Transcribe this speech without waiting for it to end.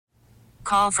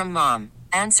Call from mom.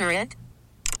 Answer it.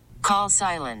 Call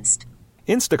silenced.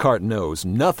 Instacart knows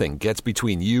nothing gets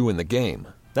between you and the game.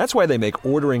 That's why they make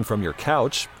ordering from your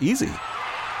couch easy.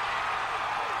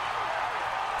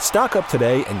 Stock up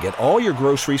today and get all your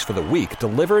groceries for the week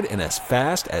delivered in as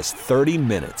fast as 30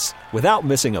 minutes without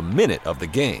missing a minute of the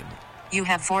game. You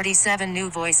have 47 new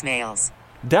voicemails.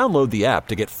 Download the app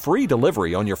to get free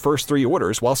delivery on your first 3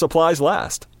 orders while supplies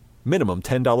last. Minimum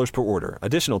 $10 per order.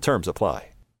 Additional terms apply.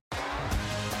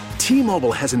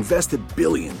 T-Mobile has invested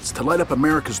billions to light up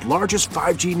America's largest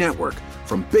 5G network,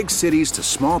 from big cities to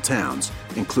small towns,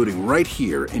 including right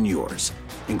here in yours.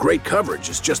 And great coverage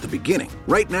is just the beginning.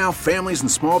 Right now, families and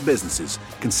small businesses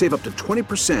can save up to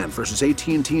 20% versus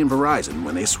AT&T and Verizon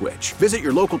when they switch. Visit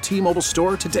your local T-Mobile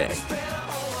store today.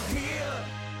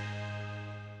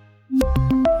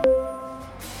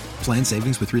 Plan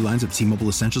savings with 3 lines of T-Mobile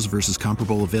Essentials versus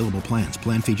comparable available plans.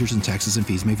 Plan features and taxes and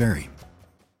fees may vary.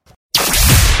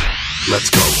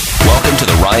 Let's go. Welcome to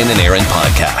the Ryan and Erin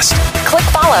podcast. Click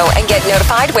follow and get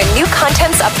notified when new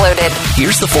content's uploaded.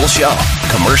 Here's the full show,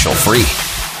 commercial free.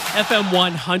 FM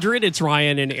 100, it's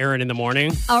Ryan and Erin in the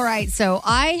morning. All right, so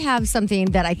I have something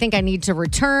that I think I need to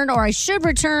return, or I should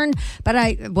return, but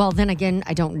then again,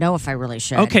 I don't know if I really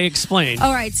should. Okay, explain.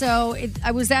 All right, so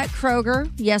I was at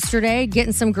Kroger yesterday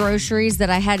getting some groceries that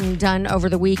I hadn't done over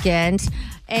the weekend.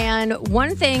 And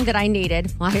one thing that I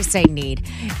needed, well, I say need,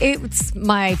 it's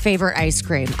my favorite ice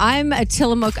cream. I'm a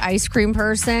Tillamook ice cream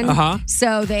person.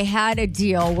 So they had a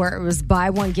deal where it was buy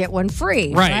one, get one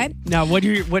free. Right. Now,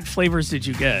 what flavors did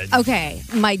you get? Okay.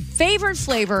 My favorite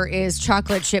flavor is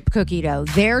chocolate chip cookie dough.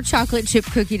 Their chocolate chip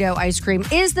cookie dough ice cream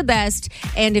is the best.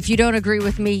 And if you don't agree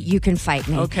with me, you can fight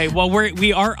me. Okay. Well,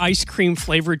 we are ice cream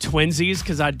flavored twinsies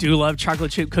because I do love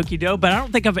chocolate chip cookie dough, but I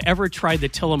don't think I've ever tried the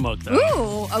Tillamook, though.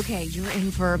 Ooh, okay. You're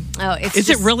in for... Is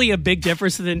it really a big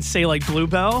difference than, say, like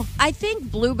Bluebell? I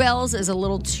think Bluebell's is a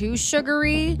little too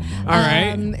sugary. All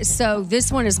right. So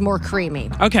this one is more creamy.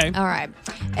 Okay. All right.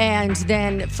 And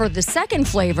then for the second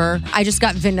flavor, I just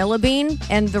got vanilla bean.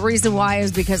 And the reason why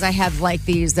is because I have like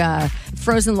these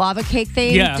frozen lava cake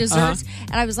thing desserts.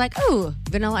 And I was like, ooh,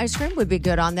 vanilla ice cream would be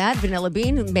good on that. Vanilla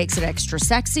bean makes it extra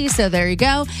sexy. So there you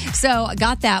go. So I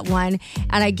got that one.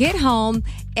 And I get home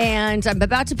and I'm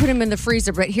about to put them in the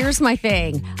freezer. But here's my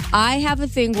thing. I have a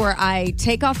thing where I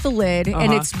take off the lid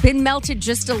and it's been melted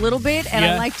just a little bit. And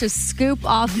I like to scoop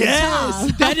off the top.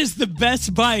 Yes, that is the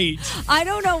best bite. I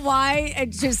don't know why.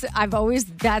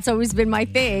 That's always been my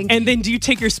thing. And then do you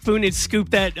take your spoon and scoop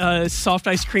that soft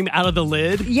ice cream out of the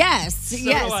lid? Yes.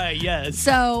 Yes.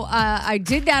 So I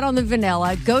did that on the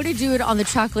vanilla. Go to do it on the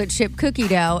chocolate chip cookie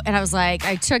dough. And I was like,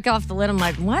 I took off the lid. I'm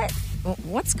like, what?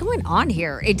 What's going on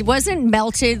here? It wasn't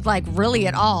melted like really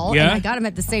at all. Yeah. And I got them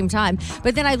at the same time.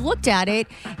 But then I looked at it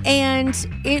and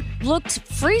it looked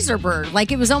freezer burn.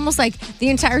 Like it was almost like the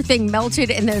entire thing melted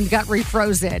and then got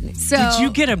refrozen. So did you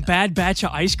get a bad batch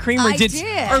of ice cream? I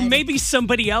did. Or maybe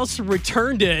somebody else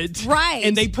returned it. Right.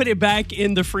 And they put it back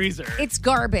in the freezer. It's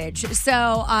garbage.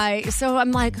 So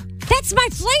I'm like, that's my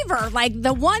flavor. Like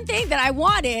the one thing that I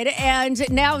wanted, and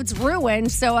now it's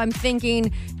ruined. So I'm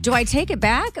thinking, do I take it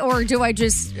back or do I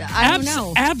just, I don't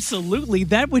know. Absolutely.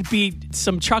 That would be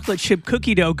some chocolate chip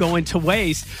cookie dough going to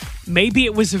waste. Maybe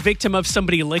it was a victim of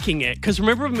somebody licking it. Because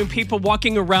remember when people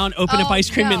walking around open up ice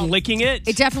cream and licking it?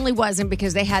 It definitely wasn't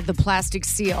because they had the plastic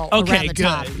seal around the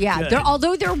top. Yeah, good.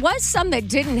 Although there was some that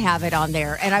didn't have it on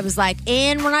there. And I was like,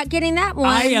 and we're not getting that one.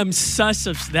 I am sus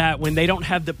of that when they don't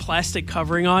have the plastic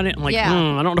covering on it. I'm like, I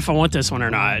don't know if I want this one or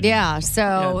not. Yeah,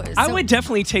 so I would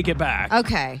definitely take it back.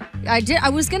 Okay. I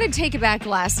was going to take it back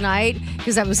last night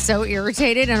because I was so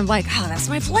irritated. And I'm like, oh, that's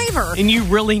my flavor. And you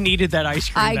really needed that ice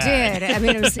cream back. did. I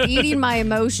mean, it was eating my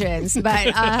emotions.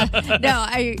 But no,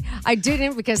 I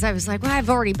didn't because I was like, well, I've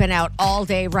already been out all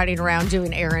day running around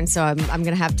doing errands. So I'm going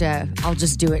to have to, I'll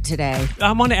just do it today.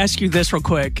 I want to ask you this real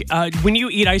quick. When you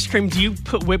eat ice cream, do you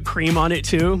put whipped cream on it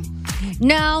too?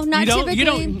 No, not typically. You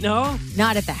don't know?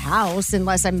 Not at the house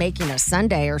unless I'm making a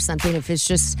sundae or something. If it's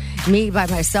just me by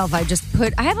myself, I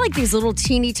have like these little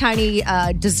teeny tiny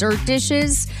dessert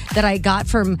dishes that I got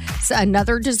from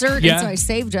another dessert. Yeah. And so I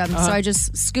saved them. So I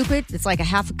just scoop it. It's like a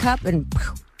half a cup and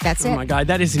that's it. Oh my God,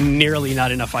 that is nearly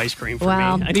not enough ice cream for me.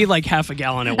 I need like half a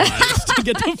gallon at once to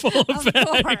get the full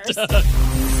effect.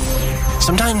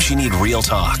 Sometimes you need real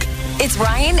talk. It's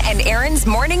Ryan and Erin's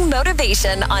morning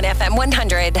motivation on FM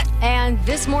 100. And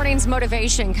this morning's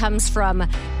motivation comes from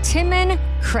Timon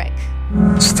Crick.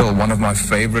 Still, one of my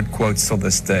favorite quotes till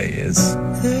this day is,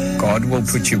 God will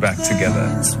put you back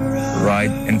together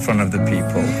right in front of the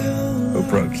people who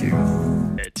broke you.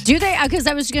 Do they? Because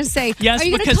I was going to say, yes, are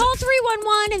you going to call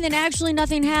 311 and then actually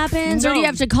nothing happens? No. Or do you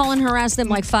have to call and harass them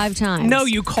like 5 times? No,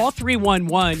 you call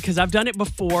 311 because I've done it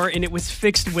before and it was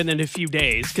fixed within a few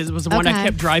days because it was the one I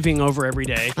kept driving over every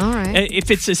day. All right.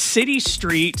 If it's a city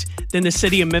street, then the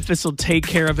city of Memphis will take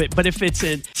care of it. But if it's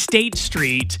a state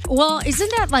street. Well,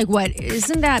 isn't that like what?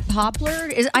 Isn't that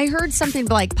Poplar? I heard something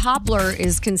like Poplar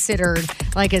is considered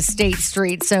like a state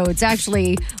street. So it's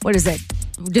actually, what is it?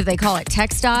 Do they call it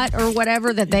TxDOT or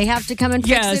whatever, that they have to come and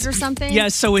fix it or something?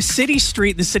 Yes, so a city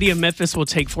street, the city of Memphis will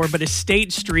take for, but a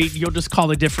state street, you'll just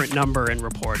call a different number and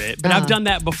report it. But I've done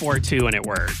that before, too, and it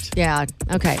worked. Yeah,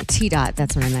 okay. TDOT,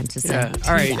 that's what I meant to say. Yeah.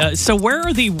 All right, so where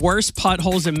are the worst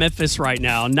potholes in Memphis right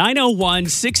now?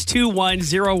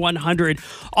 901-621-0100.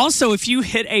 Also, if you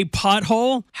hit a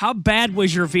pothole, how bad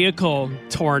was your vehicle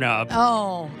torn up?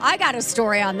 Oh, I got a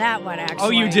story on that one, actually. Oh,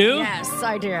 you do? Yes,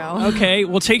 I do. Okay,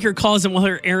 we'll take your calls and we'll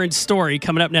hear Erin's story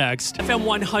coming up next. FM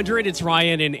 100, it's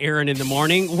Ryan and Erin in the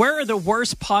morning. Where are the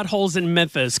worst potholes in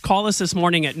Memphis? Call us this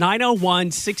morning at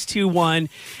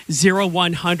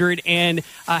 901-621-0100. And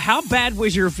how bad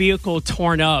was your vehicle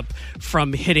torn up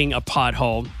from hitting a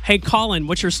pothole? Hey, Colin,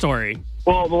 what's your story?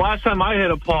 Well, the last time I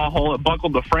hit a pothole, it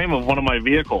buckled the frame of one of my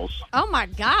vehicles. Oh, my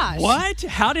gosh. What?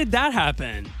 How did that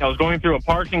happen? I was going through a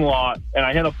parking lot, and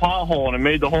I hit a pothole, and it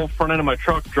made the whole front end of my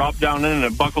truck drop down in, and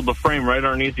it buckled the frame right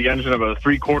underneath the engine of a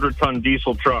 3/4-ton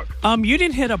diesel truck. You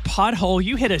didn't hit a pothole.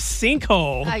 You hit a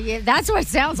sinkhole. Yeah, that's what it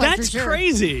sounds like. That's for sure.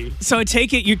 crazy. So I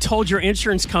take it you told your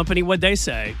insurance company, what'd they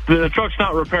say? The truck's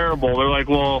not repairable. They're like,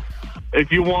 well, if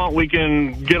you want, we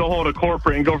can get a hold of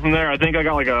corporate and go from there. I think I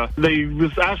got they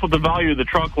just asked what the value of the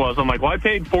truck was. I'm like, well, I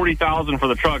paid $40,000 for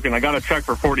the truck, and I got a check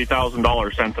for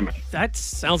 $40,000 sent to me. That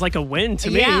sounds like a win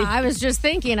to me. Yeah, I was just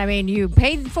thinking, I mean, you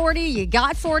paid 40, you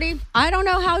got 40. I don't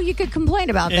know how you could complain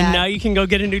about that. And now you can go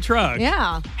get a new truck.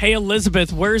 Yeah. Hey,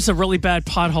 Elizabeth, where's a really bad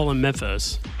pothole in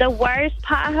Memphis? The worst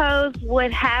potholes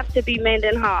would have to be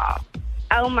Mendenhall.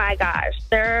 Oh, my gosh.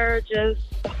 They're just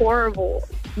horrible.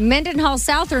 Mendenhall,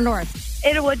 south or north?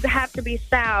 It would have to be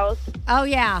south. Oh,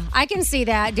 yeah. I can see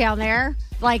that down there.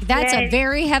 Like, that's a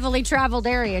very heavily traveled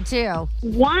area, too.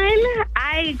 One,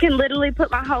 I can literally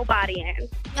put my whole body in.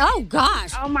 Oh,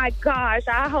 gosh. Oh, my gosh.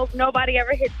 I hope nobody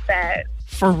ever hits that.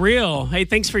 For real. Hey,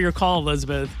 thanks for your call,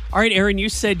 Elizabeth. All right, Erin, you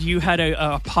said you had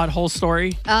a pothole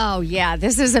story. Oh, yeah.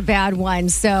 This is a bad one.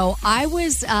 So I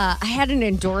had an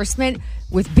endorsement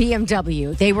with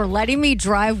BMW. They were letting me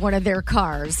drive one of their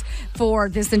cars for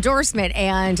this endorsement,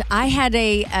 and I had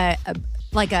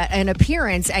an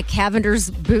appearance at Cavender's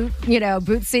Boot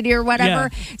City or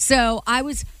whatever. Yeah. So I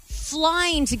was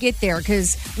flying to get there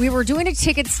because we were doing a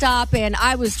ticket stop and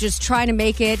I was just trying to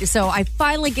make it. So I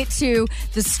finally get to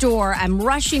the store. I'm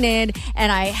rushing in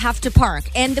and I have to park.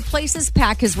 And the place is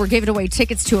packed because we're giving away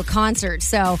tickets to a concert.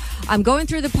 So I'm going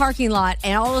through the parking lot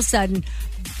and all of a sudden,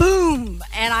 boom,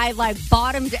 and I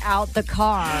bottomed out the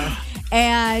car.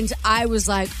 And I was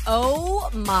like, oh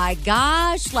my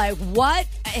gosh, what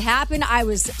happened? I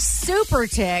was super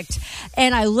ticked.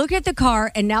 And I look at the car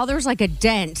and now there's a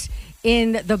dent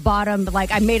in the bottom,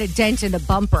 I made a dent in the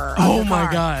bumper. Oh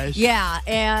my gosh. Yeah.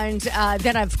 And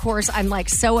then, of course, I'm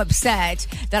so upset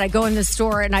that I go in the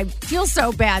store and I feel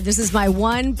so bad. This is my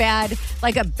one bad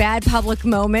public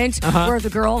moment where the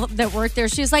girl that worked there,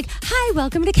 she was like, hi,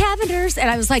 welcome to Cavender's.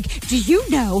 And I was like, do you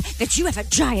know that you have a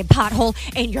giant pothole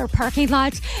in your parking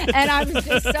lot? And I was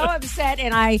just so upset.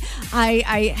 And I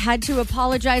had to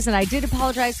apologize. And I did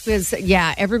apologize because,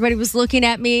 everybody was looking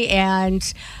at me.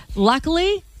 And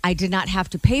luckily, I did not have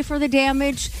to pay for the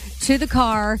damage to the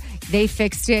car. They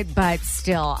fixed it, but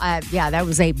still, that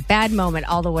was a bad moment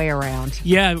all the way around.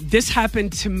 Yeah, this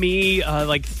happened to me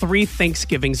 3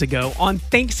 Thanksgivings ago on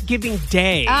Thanksgiving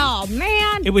Day. Oh,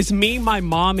 man. It was me, my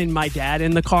mom, and my dad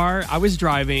in the car. I was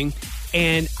driving,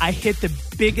 and I hit the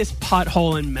biggest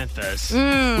pothole in Memphis.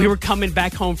 We were coming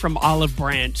back home from Olive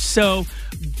Branch. So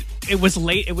it was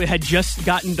late. It had just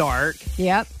gotten dark.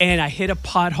 Yep. And I hit a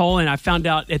pothole, and I found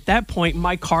out at that point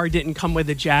my car didn't come with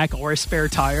a jack or a spare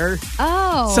tire.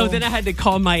 Oh. So then I had to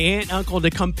call my aunt and uncle to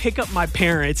come pick up my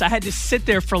parents. I had to sit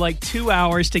there for 2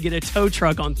 hours to get a tow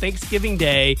truck on Thanksgiving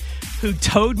Day who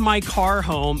towed my car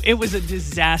home. It was a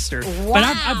disaster.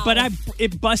 Wow. But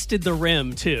it busted the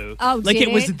rim, too. Oh, did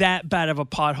it was that bad of a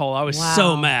pothole. I was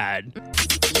so mad.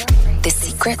 The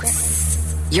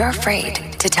secrets you're afraid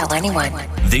to tell anyone.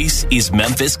 This is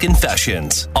Memphis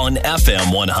Confessions on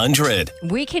FM 100.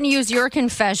 We can use your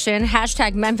confession,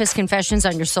 hashtag Memphis Confessions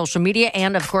on your social media,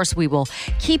 and of course we will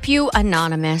keep you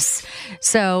anonymous.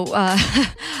 So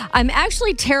I'm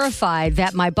actually terrified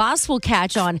that my boss will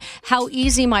catch on how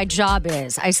easy my job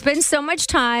is. I spend so much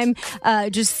time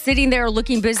just sitting there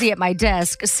looking busy at my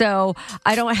desk, so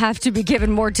I don't have to be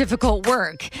given more difficult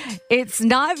work. It's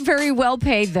not very well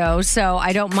paid though, so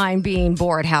I don't mind being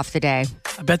bored half the day.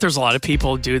 I bet there's a lot of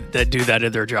people that do that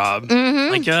at their job.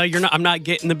 Mm-hmm. Like, I'm not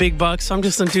getting the big bucks, so I'm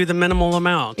just going to do the minimal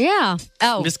amount. Yeah.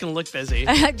 Oh. I'm just going to look busy.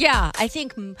 Yeah, I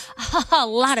think a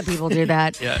lot of people do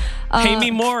that. Yeah. Pay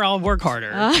me more, I'll work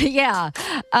harder. Yeah.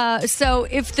 So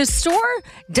if the store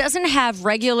doesn't have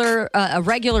a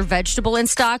regular vegetable in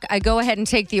stock, I go ahead and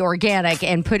take the organic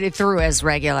and put it through as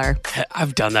regular.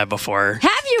 I've done that before.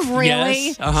 Have you really?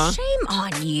 Yes. Uh-huh. Shame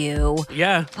on you.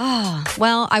 Yeah. Oh,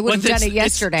 well, I would have done it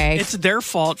yesterday. It's their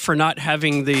fault for not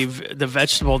having the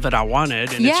vegetable that I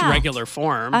wanted in its regular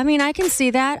form. I mean, I can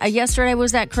see that. Yesterday I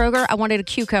was at Kroger. I wanted a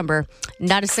cucumber.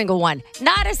 Not a single one.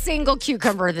 Not a single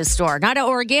cucumber in the store. Not an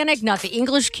organic, not the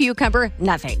English cucumber,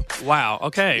 nothing. Wow.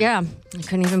 Okay. Yeah. I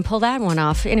couldn't even pull that one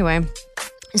off. Anyway.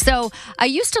 So I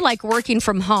used to like working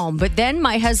from home, but then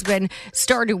my husband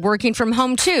started working from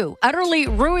home too, utterly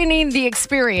ruining the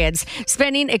experience.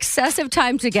 Spending excessive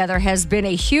time together has been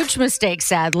a huge mistake,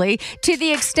 sadly, to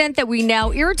the extent that we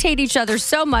now irritate each other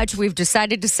so much we've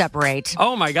decided to separate.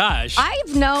 Oh my gosh.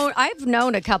 I've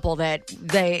known a couple that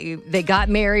they got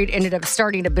married, ended up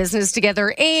starting a business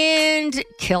together and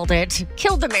killed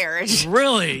the marriage.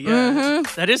 Really? Yeah.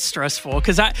 Mm-hmm. That is stressful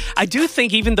because I do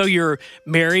think even though you're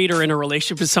married or in a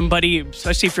relationship with somebody,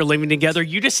 especially if you're living together,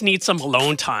 you just need some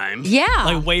alone time. Yeah.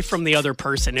 Like away from the other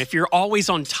person. If you're always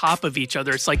on top of each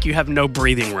other, it's like you have no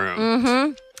breathing room.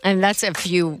 Mm-hmm. And that's if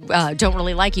you don't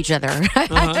really like each other,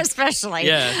 especially.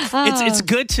 Yeah. It's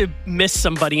good to miss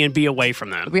somebody and be away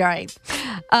from them. Right.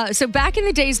 So back in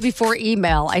the days before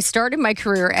email, I started my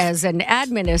career as an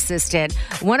admin assistant.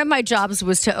 One of my jobs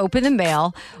was to open the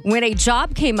mail. When a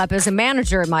job came up as a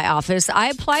manager in my office, I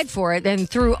applied for it. And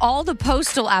through all the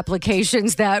postal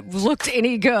applications that looked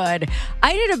any good,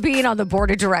 I ended up being on the board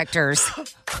of directors.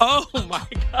 Oh, my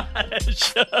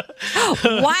gosh.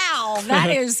 Wow.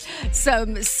 That is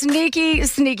some sneaky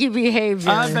behavior.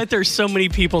 I bet there's so many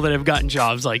people that have gotten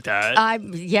jobs like that.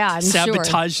 I'm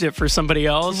sabotaged it for somebody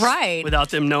else, right? Without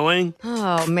them knowing.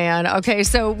 Oh man. Okay,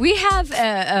 so we have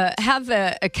a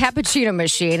cappuccino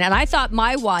machine, and I thought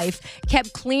my wife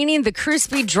kept cleaning the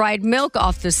crispy dried milk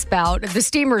off the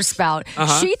steamer spout.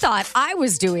 She thought I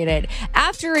was doing it.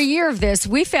 After a year of this,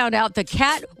 we found out the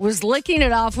cat was licking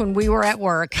it off when we were at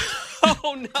work.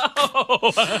 Oh, no.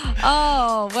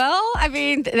 Oh, well, I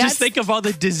mean... Just think of all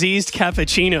the diseased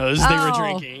cappuccinos they were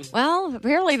drinking. Well,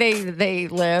 apparently they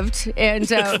lived. And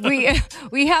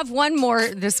we have one more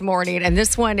this morning, and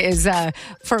this one is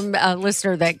from a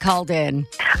listener that called in.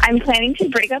 I'm planning to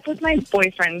break up with my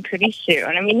boyfriend pretty soon.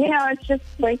 I mean, it's just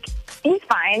like, he's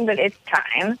fine, but it's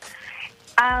time.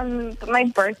 But my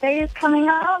birthday is coming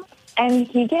up, and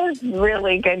he gives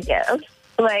really good gifts.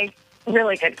 Like,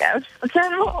 really good gifts.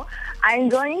 So I'm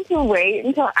going to wait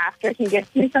until after he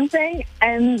gets me something,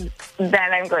 and then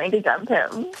I'm going to dump him.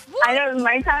 What? I know it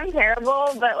might sound terrible,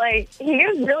 but he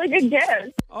gives really good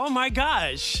gifts. Oh my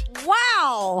gosh.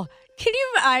 Wow.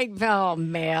 Oh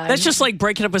man. That's just like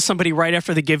breaking up with somebody right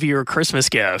after they give you your Christmas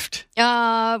gift.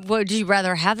 Would you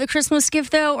rather have the Christmas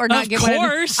gift though, or not? Of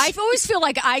course. I always feel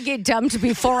like I get dumped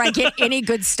before I get any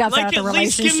good stuff out of the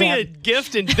relationship. At least give me a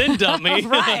gift and then dump me.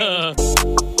 Right.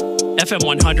 FM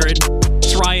 100.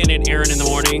 It's Ryan and Erin in the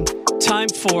morning. Time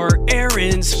for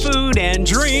Erin's food and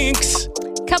drinks.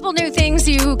 Couple new things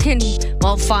you can,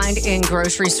 find in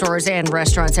grocery stores and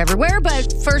restaurants everywhere.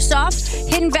 But first off,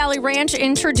 Hidden Valley Ranch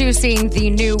introducing the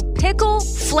new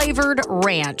pickle-flavored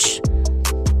ranch.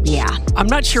 Yeah. I'm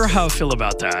not sure how I feel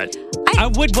about that.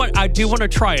 I do want to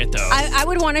try it, though. I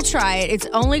would want to try it. It's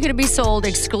only going to be sold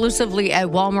exclusively at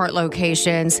Walmart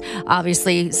locations.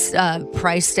 Obviously,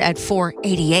 priced at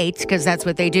 $4.88 because that's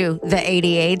what they do, the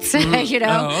 88s,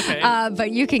 Oh, okay.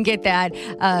 But you can get that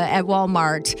at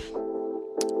Walmart.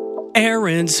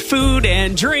 Erin's food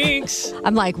and drinks.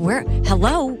 I'm like, where?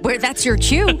 That's your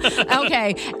cue.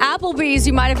 Okay. Applebee's,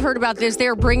 you might have heard about this.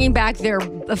 They're bringing back their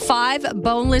 5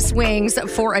 boneless wings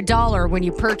for $1 when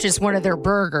you purchase one of their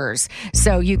burgers.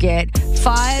 So you get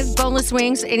 5 boneless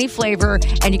wings, any flavor,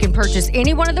 and you can purchase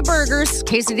any one of the burgers,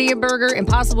 quesadilla burger,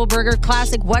 Impossible Burger,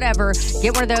 classic, whatever.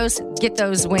 Get one of those, get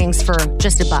those wings for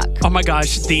just $1. Oh my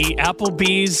gosh, the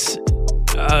Applebee's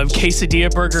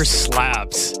quesadilla burger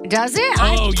slaps. Does it?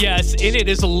 Oh, yes. And it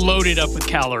is loaded up with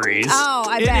calories. Oh,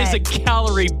 I bet. It is a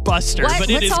calorie buster. But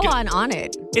it is What's all on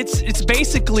it? It's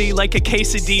basically like a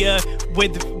quesadilla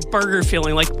with burger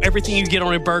filling, like everything you get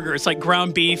on a burger. It's like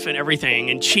ground beef and everything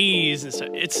and cheese. And so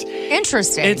it's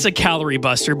interesting. It's a calorie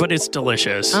buster, but it's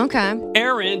delicious. Okay.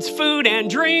 Erin's food and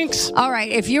drinks. All right.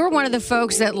 If you're one of the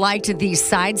folks that liked the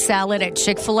side salad at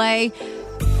Chick-fil-A,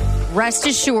 rest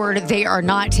assured, they are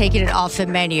not taking it off the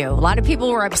menu. A lot of people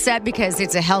were upset because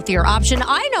it's a healthier option.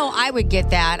 I know I would get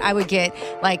that. I would get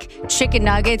like chicken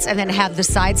nuggets and then have the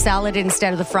side salad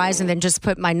instead of the fries and then just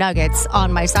put my nuggets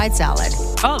on my side salad.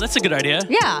 Oh, that's a good idea.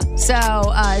 Yeah.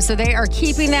 So they are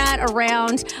keeping that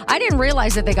around. I didn't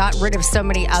realize that they got rid of so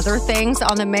many other things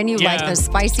on the menu, like the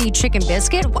spicy chicken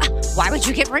biscuit. Why would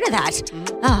you get rid of that?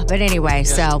 Oh, but anyway,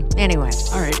 anyway.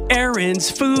 All right. Erin's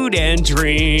food and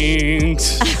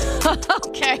drinks.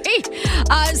 Okay.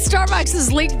 Starbucks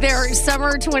has leaked their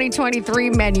summer 2023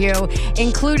 menu,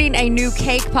 including a new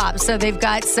cake pop. So they've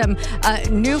got some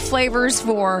new flavors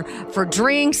for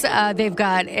drinks. They've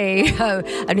got a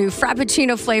new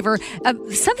Frappuccino flavor,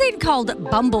 something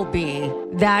called Bumblebee.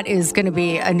 That is going to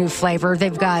be a new flavor.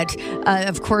 They've got,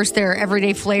 of course, their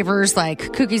everyday flavors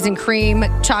like cookies and cream,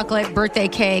 chocolate, birthday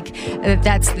cake.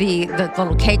 That's the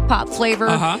little cake pop flavor.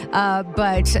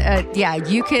 But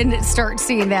you can start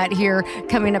seeing that here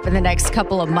coming up in the next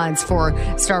couple of months for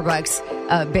Starbucks'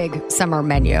 big summer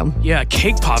menu. Yeah,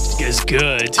 cake pop is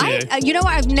good, too.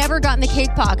 I've never gotten the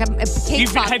cake pop.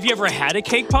 Have you ever had a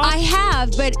cake pop? I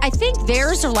have, but I think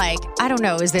theirs are like, I don't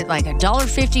know, is it like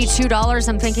 $1.50, $2?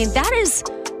 I'm thinking that is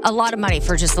a lot of money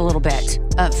for just a little bit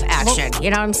of action.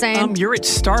 You know what I'm saying? You're at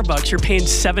Starbucks. You're paying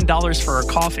 $7 for a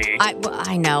coffee.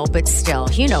 I know, but still,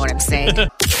 you know what I'm saying.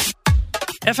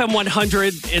 FM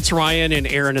 100, it's Ryan and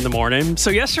Erin in the morning. So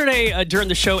yesterday during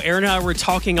the show, Erin and I were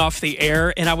talking off the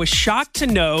air, and I was shocked to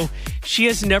know she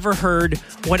has never heard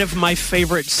one of my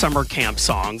favorite summer camp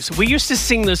songs. We used to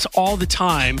sing this all the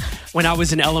time when I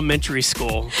was in elementary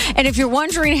school. And if you're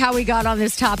wondering how we got on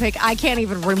this topic, I can't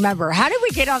even remember. How did we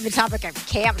get on the topic of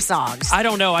camp songs? I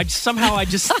don't know. I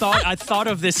thought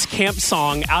of this camp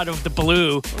song out of the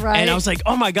blue. Right. And I was like,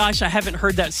 oh my gosh, I haven't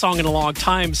heard that song in a long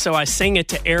time. So I sang it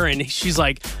to Erin. She's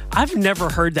like, I've never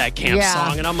heard that camp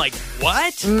song. And I'm like,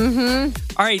 what? Mm-hmm.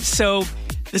 All right, so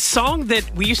the song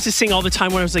that we used to sing all the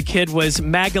time when I was a kid was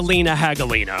Magalina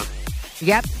Hagalina.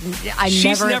 Yep.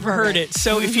 She's never heard it.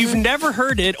 So if you've never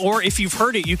heard it, or if you've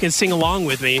heard it, you can sing along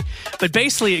with me. But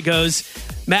basically it goes,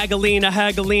 Magalina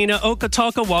Hagalina,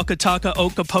 Okataka Wakataka,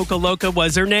 Okapoka Loka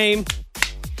was her name.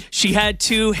 She had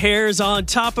two hairs on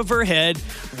top of her head.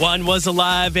 One was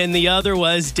alive and the other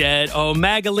was dead. Oh,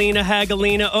 Magalina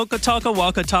Hagalina, Okataka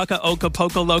Wakataka,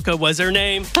 Okapoka Loka was her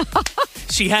name.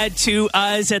 She had two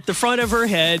eyes at the front of her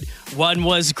head. One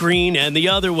was green and the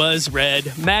other was red.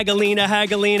 Magalina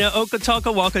Hagalina,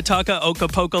 Okataka Wakataka,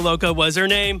 Okapoka Loka was her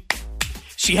name.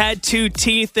 She had two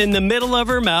teeth in the middle of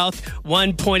her mouth.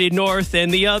 One pointed north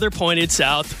and the other pointed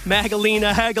south.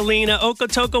 Magalina Hagalina,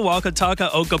 Okatoka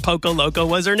Wakataka, Okapoka Loka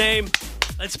was her name.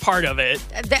 That's part of it.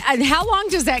 And how long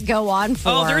does that go on for?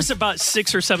 Oh, there's about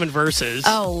 6 or 7 verses.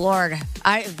 Oh, Lord.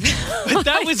 But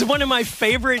that was one of my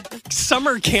favorite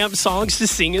summer camp songs to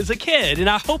sing as a kid. And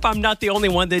I hope I'm not the only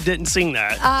one that didn't sing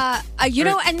that.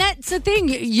 And that's the thing.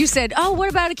 You said, oh, what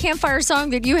about a campfire song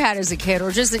that you had as a kid?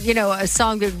 Or just, a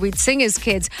song that we'd sing as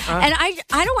kids. And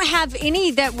I don't have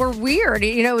any that were weird.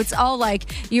 It's all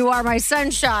like, You Are My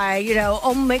Sunshine,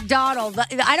 Oh, McDonald.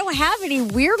 I don't have any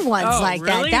weird ones like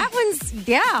really? that. That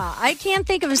one's... Yeah, I can't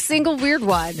think of a single weird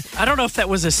one. I don't know if that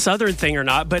was a Southern thing or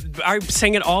not, but I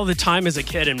sang it all the time as a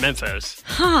kid in Memphis.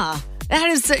 Huh. That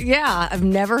is, I've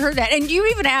never heard that. And you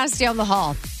even asked down the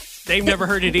hall. They've never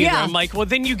heard it either. Yeah. I'm like, well,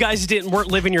 then you guys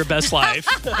weren't living your best life.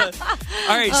 All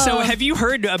right, so have you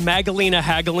heard Magalina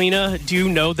Hagalina? Do you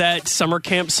know that summer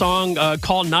camp song?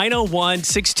 Call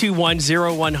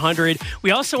 901-621-0100. We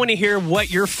also want to hear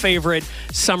what your favorite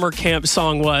summer camp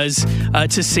song was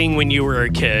to sing when you were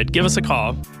a kid. Give us a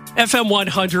call. FM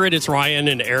 100, it's Ryan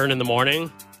and Erin in the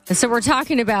morning. So we're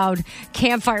talking about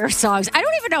campfire songs. I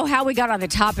don't even know how we got on the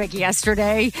topic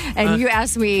yesterday. And you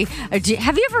asked me,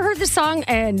 have you ever heard the song?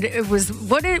 And it was,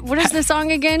 what is the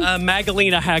song again?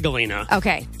 Magalina Hagalina.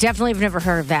 Okay. Definitely have never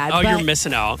heard of that. Oh, you're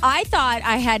missing out. I thought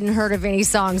I hadn't heard of any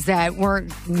songs that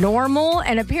weren't normal.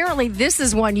 And apparently this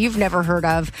is one you've never heard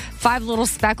of. 5 Little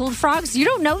Speckled Frogs. You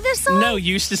don't know this song? No,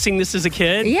 you used to sing this as a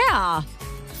kid? Yeah.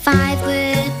 5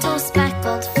 little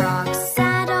speckled frogs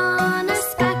sat on a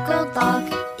speckled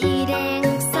log, eating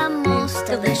some most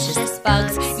delicious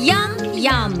bugs. Yum,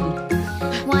 yum.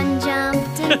 One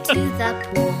jumped into the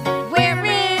pool where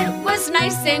it was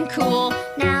nice and cool.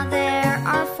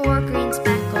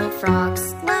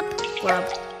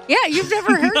 syrup. Yeah, you've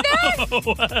never heard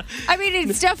that? I mean,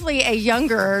 it's definitely a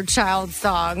younger child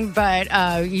song, but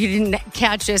you didn't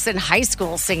catch us in high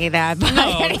school singing that. No,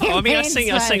 I mean, I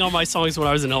sang all my songs when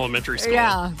I was in elementary school.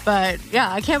 Yeah, but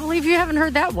I can't believe you haven't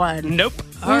heard that one. Nope.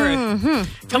 All right.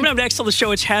 Coming up next on the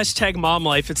show, it's hashtag Mom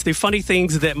Life. It's the funny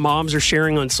things that moms are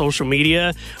sharing on social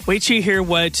media. Wait till you hear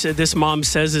what this mom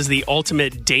says is the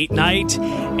ultimate date night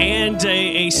and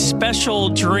a special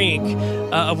drink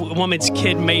a woman's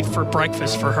kid made for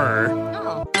breakfast for her.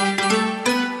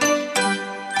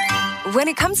 When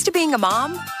it comes to being a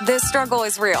mom, the struggle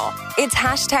is real. It's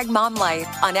hashtag Mom Life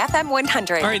on FM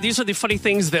 100. All right, these are the funny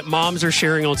things that moms are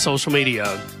sharing on social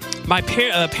media. My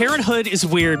parenthood is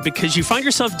weird because you find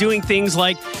yourself doing things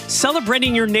like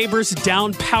celebrating your neighbor's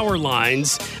down power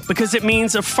lines because it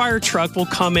means a fire truck will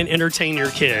come and entertain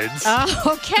your kids.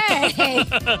 Oh,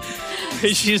 okay.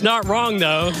 She's not wrong,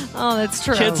 though. Oh, that's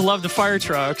true. Kids love the fire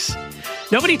trucks.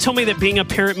 Nobody told me that being a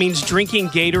parent means drinking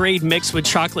Gatorade mixed with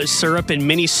chocolate syrup and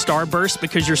mini Starburst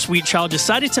because your sweet child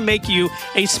decided to make you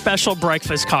a special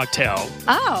breakfast cocktail.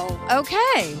 Oh,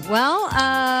 okay. Well,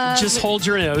 just hold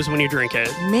your nose when you drink it.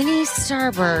 Mini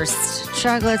Starburst,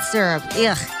 chocolate syrup.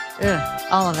 Ugh,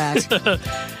 all of that.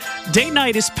 Date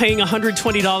night is paying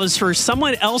 $120 for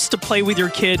someone else to play with your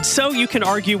kid so you can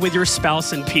argue with your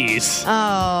spouse in peace.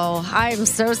 Oh, I'm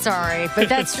so sorry. But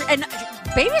that's... and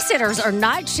babysitters are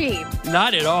not cheap.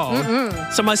 Not at all.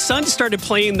 Mm-mm. So my son started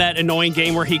playing that annoying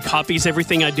game where he copies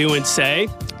everything I do and say.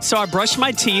 So I brushed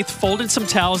my teeth, folded some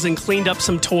towels, and cleaned up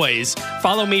some toys.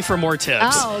 Follow me for more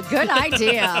tips. Oh, good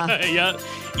idea. Yeah.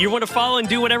 You want to follow and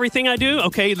do everything I do?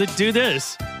 Okay, let's do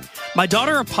this. My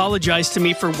daughter apologized to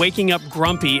me for waking up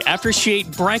grumpy after she ate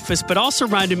breakfast, but also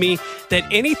reminded me that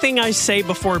anything I say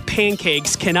before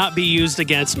pancakes cannot be used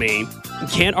against me.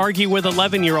 Can't argue with an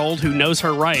 11-year-old who knows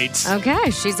her rights.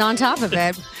 Okay, she's on top of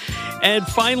it. And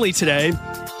finally today,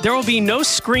 there will be no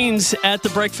screens at the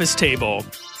breakfast table.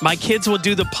 My kids will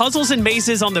do the puzzles and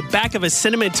mazes on the back of a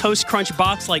Cinnamon Toast Crunch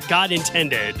box like God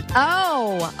intended.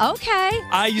 Oh, okay.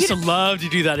 I used to love to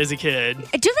do that as a kid.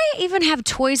 Do they even have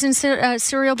toys in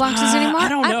cereal boxes anymore? I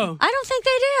don't know. I don't think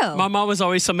they do. My mom was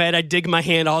always so mad I'd dig my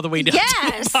hand all the way down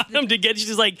Yes. to the bottom to get.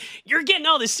 She's like, "You're getting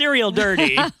all the cereal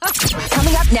dirty."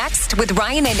 Coming up next with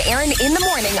Ryan and Erin in the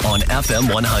morning on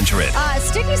FM 100.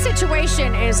 Sticky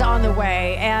situation is on the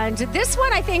way, and this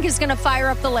one I think is going to fire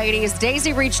up the ladies.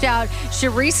 Daisy reached out. She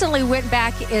recently went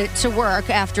back to work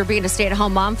after being a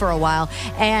stay-at-home mom for a while,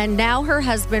 and now her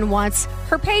husband wants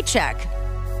her paycheck.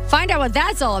 Find out what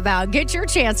that's all about. Get your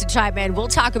chance to chime in. We'll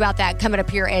talk about that coming up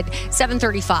here at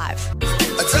 7:35.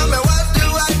 Tell me, what do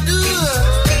I do?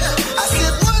 I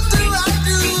said, what do I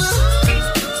do?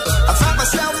 I find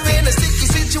myself in a sticky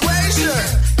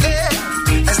situation.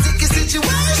 Yeah, a sticky situation.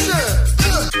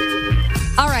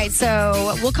 All right,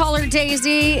 so we'll call her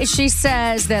Daisy. She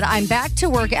says that I'm back to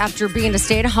work after being a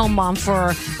stay-at-home mom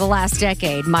for the last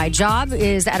decade. My job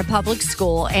is at a public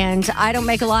school, and I don't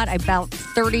make a lot, about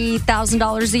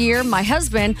 $30,000 a year. My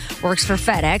husband works for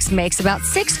FedEx, makes about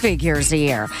 6 figures a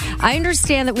year. I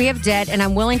understand that we have debt, and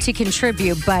I'm willing to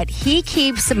contribute, but he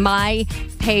keeps my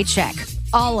paycheck.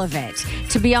 All of it.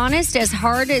 To be honest, as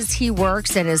hard as he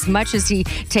works and as much as he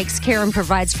takes care and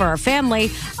provides for our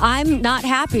family, I'm not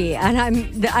happy, and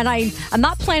I'm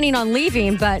not planning on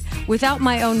leaving. But without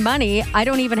my own money, I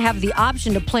don't even have the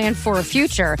option to plan for a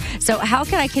future. So how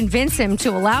can I convince him to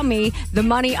allow me the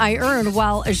money I earn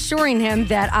while assuring him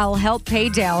that I'll help pay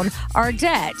down our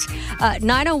debt?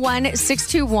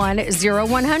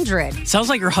 901-621-0100. Sounds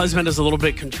like your husband is a little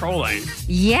bit controlling.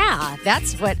 Yeah,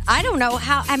 that's what I don't know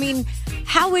how. I mean.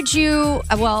 How would you,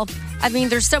 well, I mean,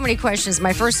 there's so many questions.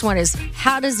 My first one is,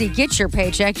 how does he get your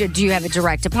paycheck? Do you have a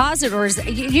direct deposit, or is,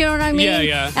 you know what I mean?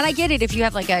 Yeah. And I get it if you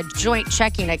have like a joint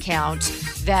checking account,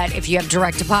 that if you have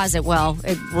direct deposit, well,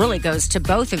 it really goes to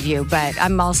both of you. But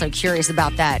I'm also curious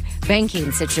about that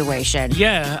banking situation.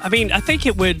 Yeah, I mean, I think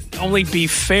it would only be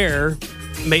fair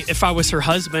if I was her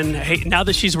husband. Hey, now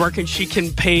that she's working, she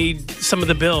can pay some of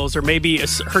the bills, or maybe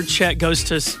her check goes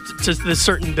to the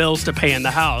certain bills to pay in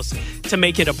the house, to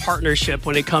make it a partnership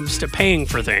when it comes to paying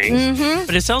for things. Mm-hmm.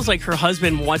 But it sounds like her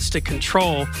husband wants to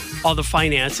control all the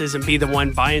finances and be the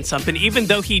one buying something, even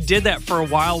though he did that for a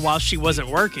while she wasn't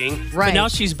working. Right. But now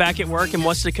she's back at work and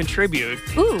wants to contribute.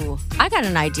 Ooh, I got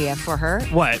an idea for her.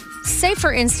 What? Say,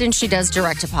 for instance, she does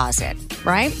direct deposit,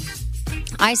 right?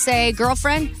 I say,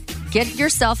 girlfriend, get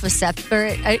yourself a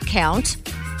separate account,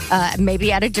 maybe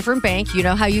at a different bank. You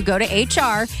know how you go to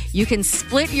HR, you can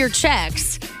split your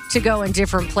checks to go in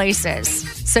different places.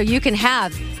 So you can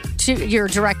have your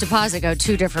direct deposit go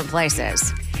 2 different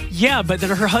places. Yeah, but then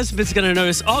her husband's going to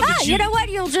notice, you know what?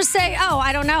 You'll just say,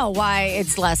 I don't know why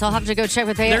it's less. I'll have to go check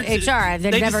with HR.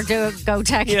 They never go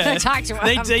talk to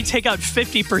them. They take out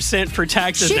 50% for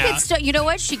taxes now. You know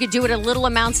what? She could do it in little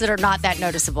amounts that are not that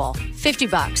noticeable. $50.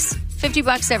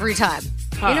 $50 every time.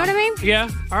 You know what I mean? Yeah,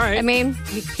 all right. I mean,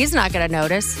 he's not going to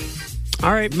notice.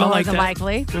 All right, more than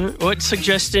likely. What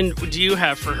suggestion do you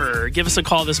have for her? Give us a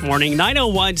call this morning,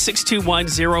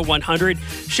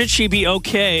 901-621-0100. Should she be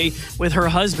okay with her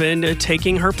husband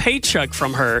taking her paycheck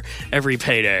from her every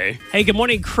payday? Hey, good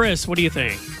morning, Chris. What do you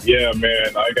think? Yeah,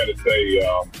 man, I got to say,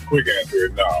 quick answer,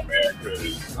 no, man,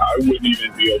 because I wouldn't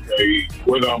even be okay,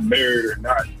 whether I'm married or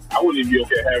not, I wouldn't even be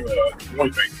okay having a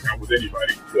joint bank account with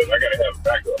anybody because I got to have a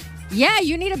backup. Yeah,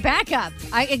 you need a backup.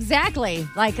 Exactly.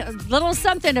 Like a little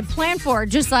something to plan for.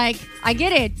 Just like, I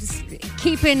get it,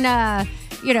 keeping, a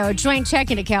joint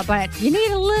checking account, but you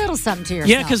need a little something to yourself.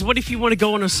 Yeah, because what if you want to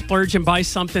go on a splurge and buy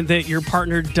something that your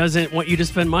partner doesn't want you to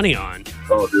spend money on?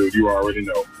 Oh, dude, you already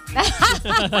know.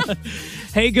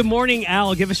 Hey, good morning,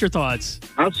 Al. Give us your thoughts.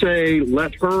 I'd say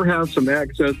let her have some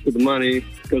access to the money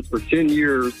because for 10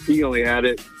 years, he only had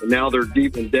it, and now they're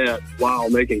deep in debt while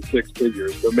making six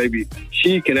figures. So maybe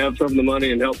she can have some of the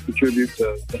money and help contribute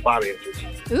to the finances.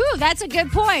 Ooh, that's a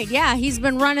good point. Yeah, he's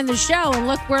been running the show, and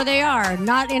look where they are.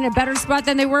 Not in a better spot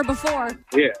than they were before.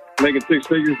 Yeah, making six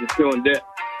figures and still in debt.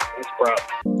 That's a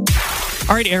problem.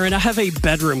 All right, Erin, I have a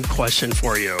bedroom question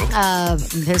for you.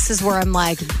 This is where I'm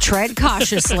like, tread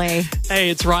cautiously. Hey,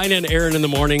 it's Ryan and Erin in the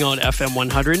morning on FM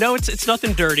 100. No, it's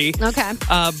nothing dirty. Okay.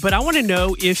 But I want to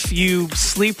know if you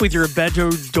sleep with your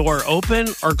bedroom door open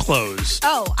or closed.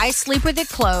 Oh, I sleep with it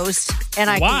closed, and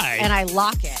I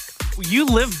lock it. You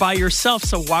live by yourself,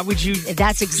 so why would you?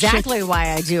 That's exactly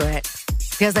why I do it.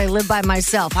 Because I live by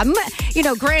myself.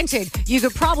 Granted, you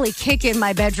could probably kick in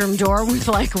my bedroom door with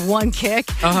like one kick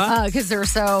because they're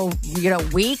so,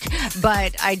 weak.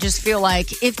 But I just feel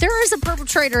like if there is a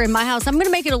perpetrator in my house, I'm going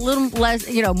to make it a little less,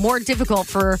 more difficult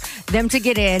for them to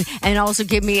get in and also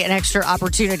give me an extra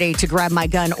opportunity to grab my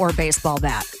gun or baseball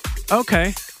bat.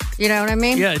 Okay. You know what I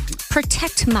mean? Yeah.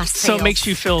 Protect myself. So it makes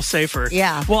you feel safer.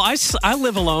 Yeah. Well, I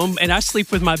live alone, and I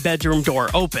sleep with my bedroom door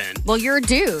open. Well, you're a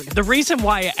dude. The reason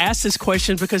why I asked this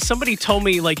question is because somebody told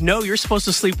me, like, no, you're supposed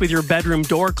to sleep with your bedroom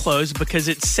door closed because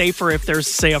it's safer if there's,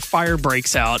 say, a fire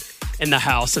breaks out in the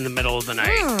house in the middle of the night.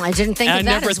 I didn't think of that I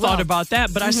never as well. thought about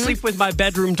that, but I sleep with my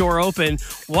bedroom door open.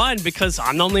 One, because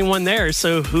I'm the only one there,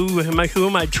 so who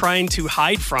am I trying to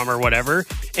hide from or whatever?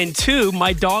 And two,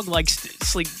 my dog likes to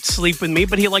sleep with me,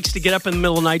 but he likes to get up in the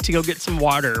middle of the night to go get some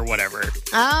water or whatever.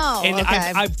 Oh, and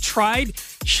okay. I've tried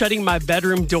shutting my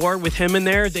bedroom door with him in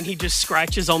there, then he just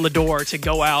scratches on the door to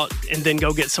go out and then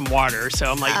go get some water.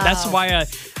 So I'm like, that's why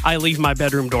I leave my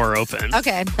bedroom door open.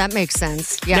 Okay, that makes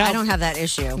sense. Yeah, now, I don't have that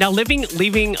issue. Now, living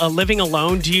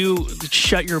alone, do you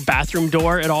shut your bathroom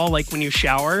door at all, like when you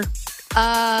shower?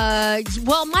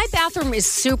 Well, my bathroom is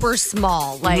super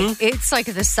small. Like, it's like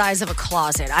the size of a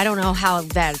closet. I don't know how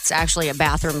that's actually a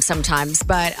bathroom sometimes,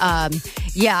 but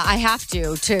yeah, I have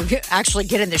to actually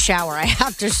get in the shower. I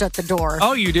have to shut the door.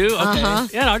 Oh, you do? Okay.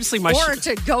 Yeah, no, I just leave my or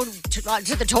to go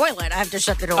to the toilet, I have to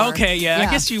shut the door. Okay, yeah. I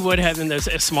guess you would have in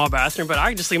a small bathroom, but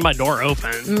I just leave my door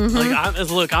open.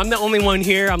 Like, I'm the only one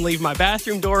here. I'm leaving my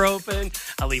bathroom door open.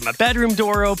 I leave my bedroom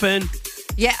door open.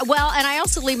 Yeah, well, and I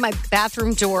also leave my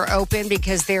bathroom door open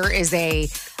because there is a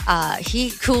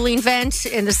heat cooling vent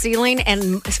in the ceiling.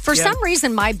 And for some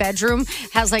reason, my bedroom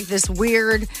has like this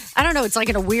weird, I don't know, it's like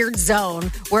in a weird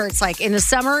zone where it's like in the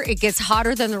summer, it gets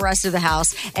hotter than the rest of the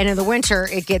house. And in the winter,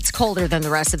 it gets colder than the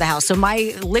rest of the house. So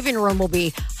my living room will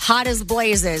be hot as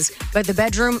blazes, but the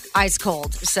bedroom, ice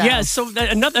cold. So. Yeah, so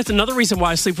that's another reason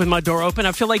why I sleep with my door open.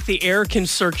 I feel like the air can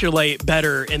circulate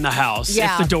better in the house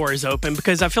if the door is open.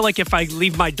 Because I feel like if I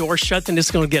leave my door shut, then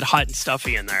it's going to get hot and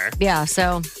stuffy in there. Yeah,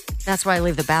 so that's why I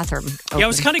leave the bathroom open. Yeah, I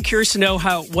was kind of curious to know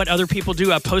what other people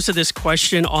do. I posted this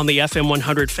question on the FM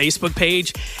 100 Facebook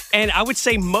page, and I would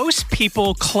say most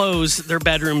people close their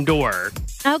bedroom door.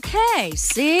 Okay,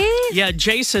 see? Yeah,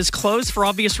 Jay says close for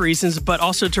obvious reasons, but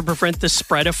also to prevent the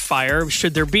spread of fire,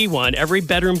 should there be one. Every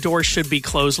bedroom door should be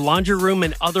closed, laundry room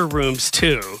and other rooms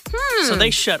too. So they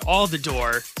shut all the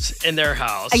doors in their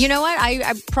house. You know what?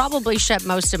 I probably shut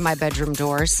most of my bedroom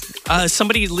doors.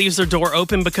 Somebody leaves their door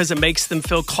open because it makes them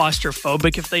feel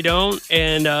claustrophobic if they don't.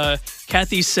 And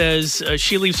Kathy says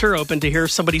she leaves her open to hear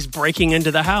if somebody's breaking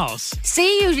into the house.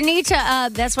 See, you need to,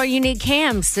 that's why you need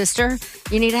cams, sister.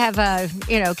 You need to have,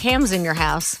 cams in your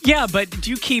house. Yeah, but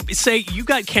do you say you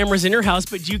got cameras in your house,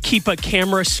 but do you keep a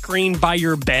camera screen by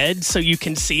your bed so you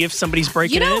can see if somebody's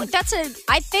breaking in?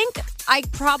 I think I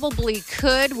probably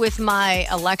could with my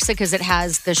Alexa because it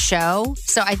has the show.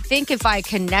 So I think if I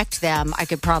connect them, I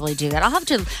could probably do that. I'll have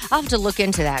to look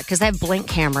into that because I have Blink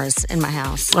cameras in my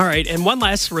house. All right, and one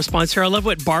last response here. I love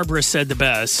what Barbara said the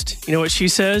best. You know what she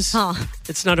says?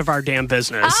 It's none of our damn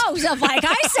business. Oh, so like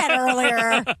I said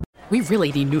earlier. We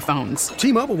really need new phones.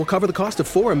 T-Mobile will cover the cost of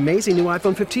 4 amazing new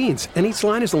iPhone 15s, and each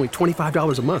line is only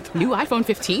 $25 a month. New iPhone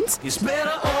 15s? It's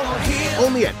better over here.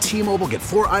 Only at T-Mobile, get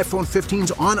 4 iPhone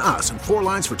 15s on us and 4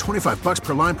 lines for $25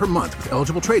 per line per month with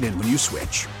eligible trade-in when you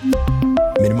switch.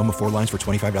 Minimum of 4 lines for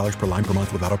 $25 per line per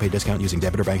month with autopay discount using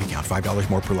debit or bank account. $5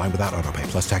 more per line without autopay,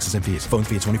 plus taxes and fees. Phone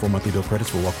fee at 24 monthly bill credits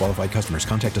for well-qualified customers.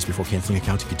 Contact us before canceling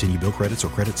account to continue bill credits or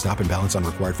credit stop and balance on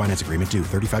required finance agreement due.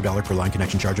 $35 per line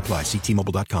connection charge applies. See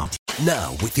T-Mobile.com.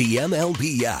 Now, with the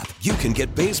MLB app, you can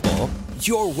get baseball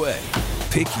your way.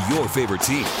 Pick your favorite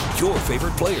team, your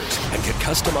favorite players, and get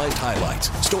customized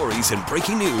highlights, stories, and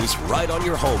breaking news right on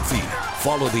your home feed.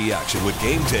 Follow the action with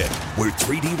Game Day, where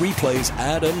 3D replays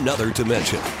add another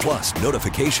dimension. Plus,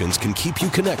 notifications can keep you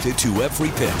connected to every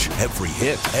pitch, every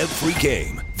hit, every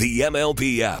game. The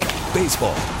MLB app.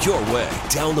 Baseball your way.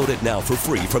 Download it now for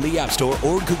free from the App Store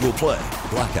or Google Play.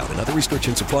 Blackout and other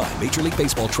restrictions apply. Major League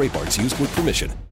Baseball trademarks used with permission.